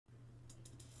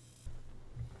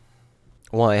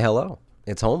Why, hello.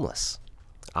 It's homeless.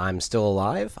 I'm still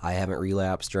alive. I haven't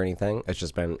relapsed or anything. It's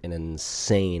just been an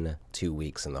insane 2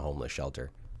 weeks in the homeless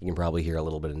shelter. You can probably hear a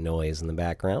little bit of noise in the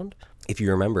background. If you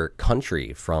remember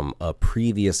Country from a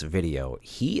previous video,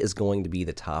 he is going to be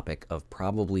the topic of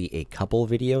probably a couple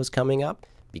videos coming up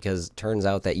because it turns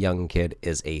out that young kid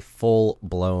is a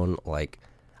full-blown,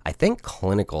 I think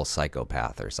clinical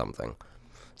psychopath or something.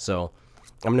 So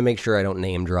I'm going to make sure I don't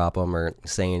name drop him or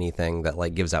say anything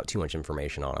that gives out too much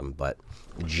information on him, but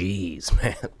geez,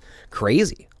 man,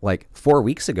 crazy. 4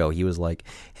 weeks ago, he was like,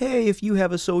 hey, if you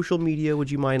have a social media, would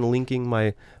you mind linking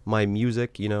my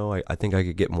music? I think I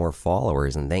could get more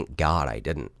followers, and thank God I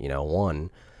didn't. One,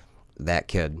 that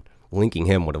kid, linking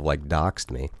him would have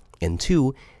doxed me, and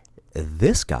two,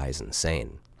 this guy's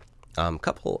insane.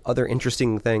 Couple other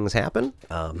interesting things happen,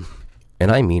 and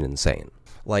I mean insane.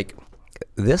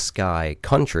 This guy,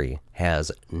 Country,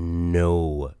 has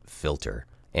no filter,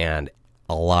 and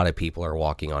a lot of people are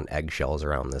walking on eggshells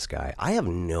around this guy. I have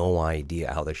no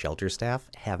idea how the shelter staff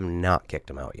have not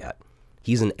kicked him out yet.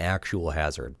 He's an actual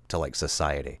hazard to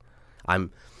society.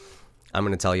 I'm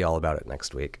going to tell you all about it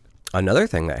next week. Another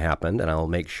thing that happened, and I'll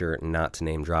make sure not to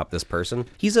name drop this person,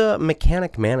 he's a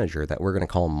mechanic manager that we're going to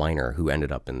call Minor who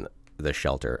ended up in the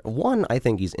shelter. One, I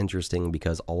think he's interesting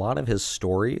because a lot of his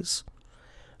stories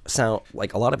sound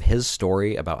like a lot of his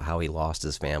story about how he lost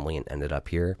his family and ended up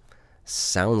here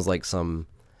sounds like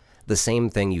the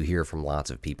same thing you hear from lots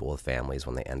of people with families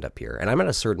when they end up here. And I'm at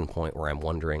a certain point where I'm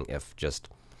wondering if just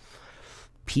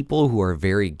people who are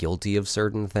very guilty of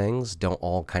certain things don't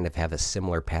all kind of have a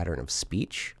similar pattern of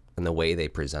speech in the way they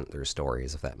present their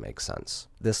stories, if that makes sense.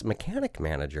 This mechanic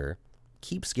manager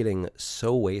keeps getting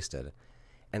so wasted,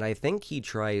 and I think he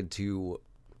tried to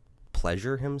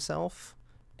pleasure himself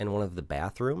in one of the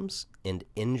bathrooms and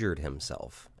injured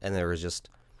himself, and there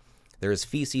was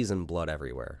feces and blood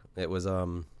everywhere. It was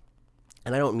and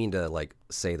I don't mean to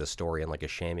say the story in a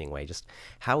shaming way, just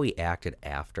how he acted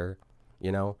after.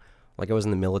 I was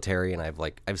in the military and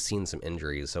I've seen some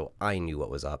injuries, so I knew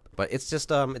what was up. But it's just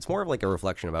it's more of a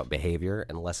reflection about behavior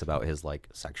and less about his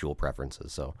sexual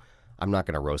preferences. So I'm not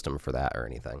going to roast him for that or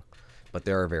anything. But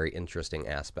there are very interesting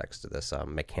aspects to this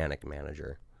mechanic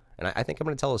manager, and I think I'm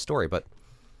going to tell a story, but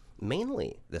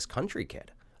mainly this Country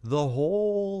kid. The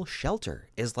whole shelter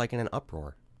is in an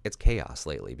uproar. It's chaos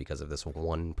lately because of this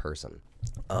one person.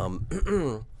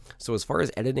 So as far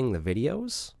as editing the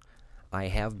videos, I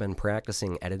have been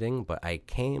practicing editing, but I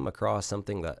came across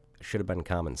something that should have been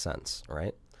common sense,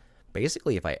 right?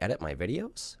 Basically, if I edit my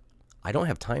videos, I don't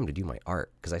have time to do my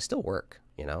art because I still work,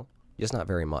 just not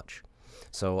very much.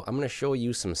 So I'm going to show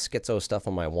you some schizo stuff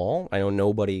on my wall. I know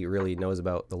nobody really knows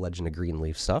about the Legend of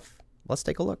Greenleaf stuff. Let's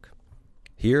take a look.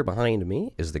 Here behind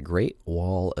me is the Great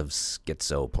Wall of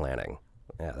Schizo Planning.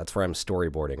 Yeah, that's where I'm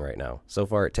storyboarding right now. So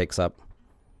far, it takes up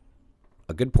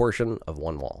a good portion of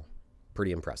one wall.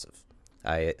 Pretty impressive.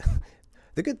 The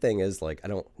good thing is, I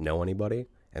don't know anybody,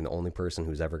 and the only person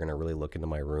who's ever going to really look into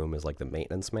my room is, the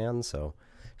maintenance man, so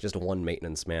just one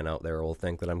maintenance man out there will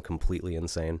think that I'm completely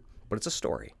insane. But it's a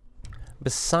story.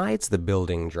 Besides the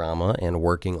building drama and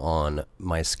working on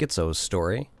my schizo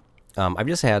story, I've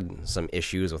just had some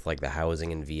issues with the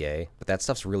housing in VA, but that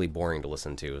stuff's really boring to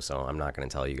listen to, so I'm not going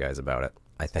to tell you guys about it.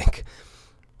 I think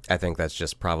that's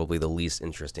just probably the least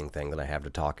interesting thing that I have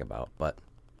to talk about, but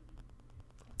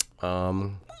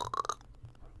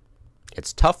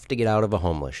it's tough to get out of a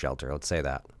homeless shelter, let's say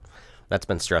that. That's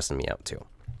been stressing me out too.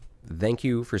 Thank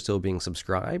you for still being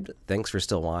subscribed. Thanks for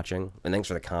still watching, and thanks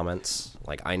for the comments.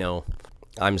 I know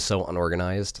I'm so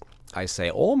unorganized. I say,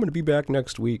 oh, I'm going to be back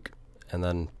next week, and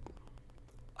then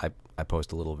I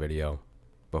post a little video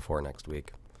before next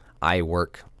week. I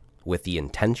work with the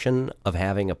intention of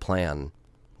having a plan,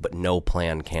 but no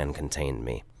plan can contain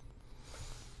me.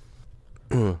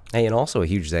 Hey, and also a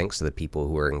huge thanks to the people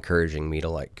who are encouraging me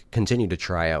to continue to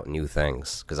try out new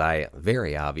things, because I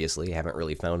very obviously haven't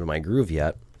really found my groove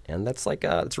yet, and that's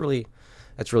that's really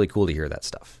cool to hear that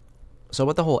stuff. So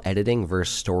with the whole editing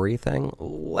versus story thing,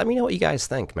 let me know what you guys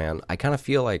think, man. I kind of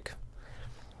feel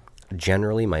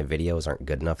generally my videos aren't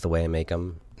good enough the way I make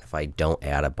them if I don't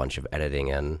add a bunch of editing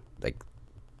in,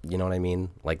 you know what I mean?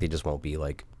 They just won't be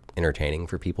entertaining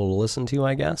for people to listen to,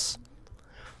 I guess.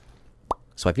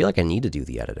 So I feel I need to do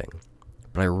the editing,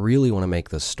 but I really want to make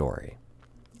this story.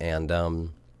 And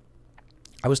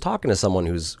I was talking to someone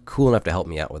who's cool enough to help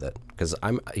me out with it, because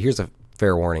here's a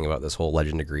fair warning about this whole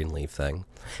Legend of Greenleaf thing.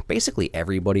 Basically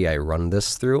everybody I run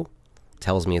this through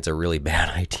tells me it's a really bad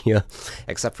idea,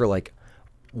 except for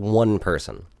one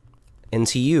person. And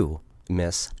to you,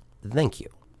 miss, thank you.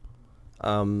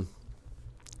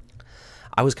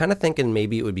 I was kind of thinking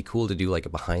maybe it would be cool to do like a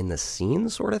behind the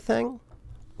scenes sort of thing.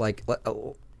 Like,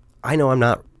 I know I'm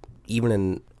not even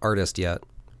an artist yet,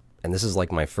 and this is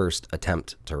like my first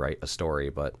attempt to write a story,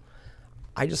 but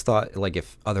I just thought like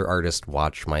if other artists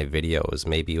watch my videos,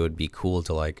 maybe it would be cool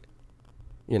to like,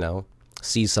 you know,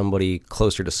 see somebody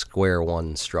closer to square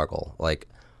one struggle. Like,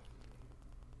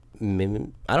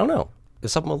 maybe, I don't know.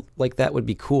 If something like that would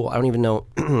be cool. I don't even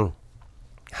know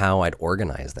how I'd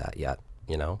organize that yet,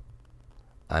 you know?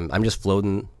 I'm just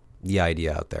floating the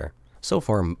idea out there. So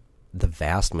far, the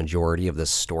vast majority of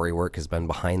this story work has been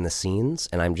behind the scenes,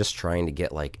 and I'm just trying to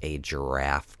get like a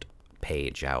draft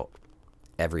page out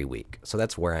every week. So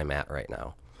that's where I'm at right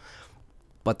now.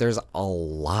 But there's a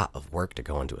lot of work to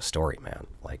go into a story, man.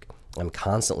 Like, I'm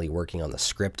constantly working on the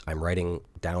script. I'm writing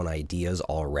down ideas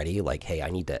already. Like, hey, I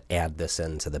need to add this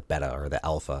into the beta or the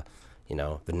alpha, you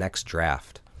know, the next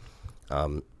draft.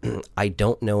 I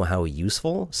don't know how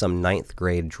useful some 9th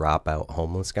grade dropout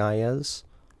homeless guy is,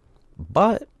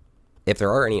 but if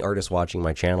there are any artists watching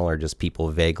my channel or just people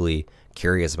vaguely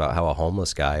curious about how a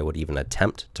homeless guy would even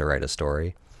attempt to write a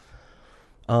story,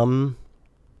 you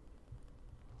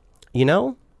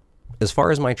know, as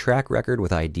far as my track record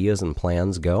with ideas and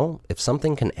plans go, if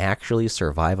something can actually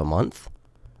survive a month,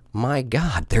 my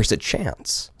God, there's a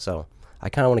chance. So I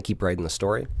kind of want to keep writing the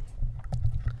story.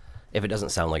 If it doesn't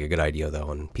sound like a good idea,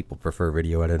 though, and people prefer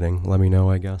video editing, let me know,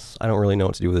 I guess. I don't really know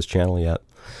what to do with this channel yet.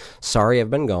 Sorry I've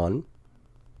been gone.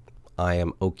 I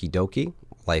am okie dokie.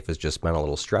 Life has just been a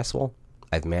little stressful.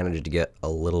 I've managed to get a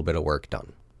little bit of work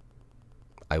done.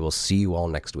 I will see you all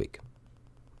next week.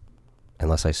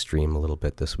 Unless I stream a little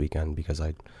bit this weekend because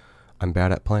I'm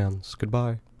bad at plans.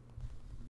 Goodbye.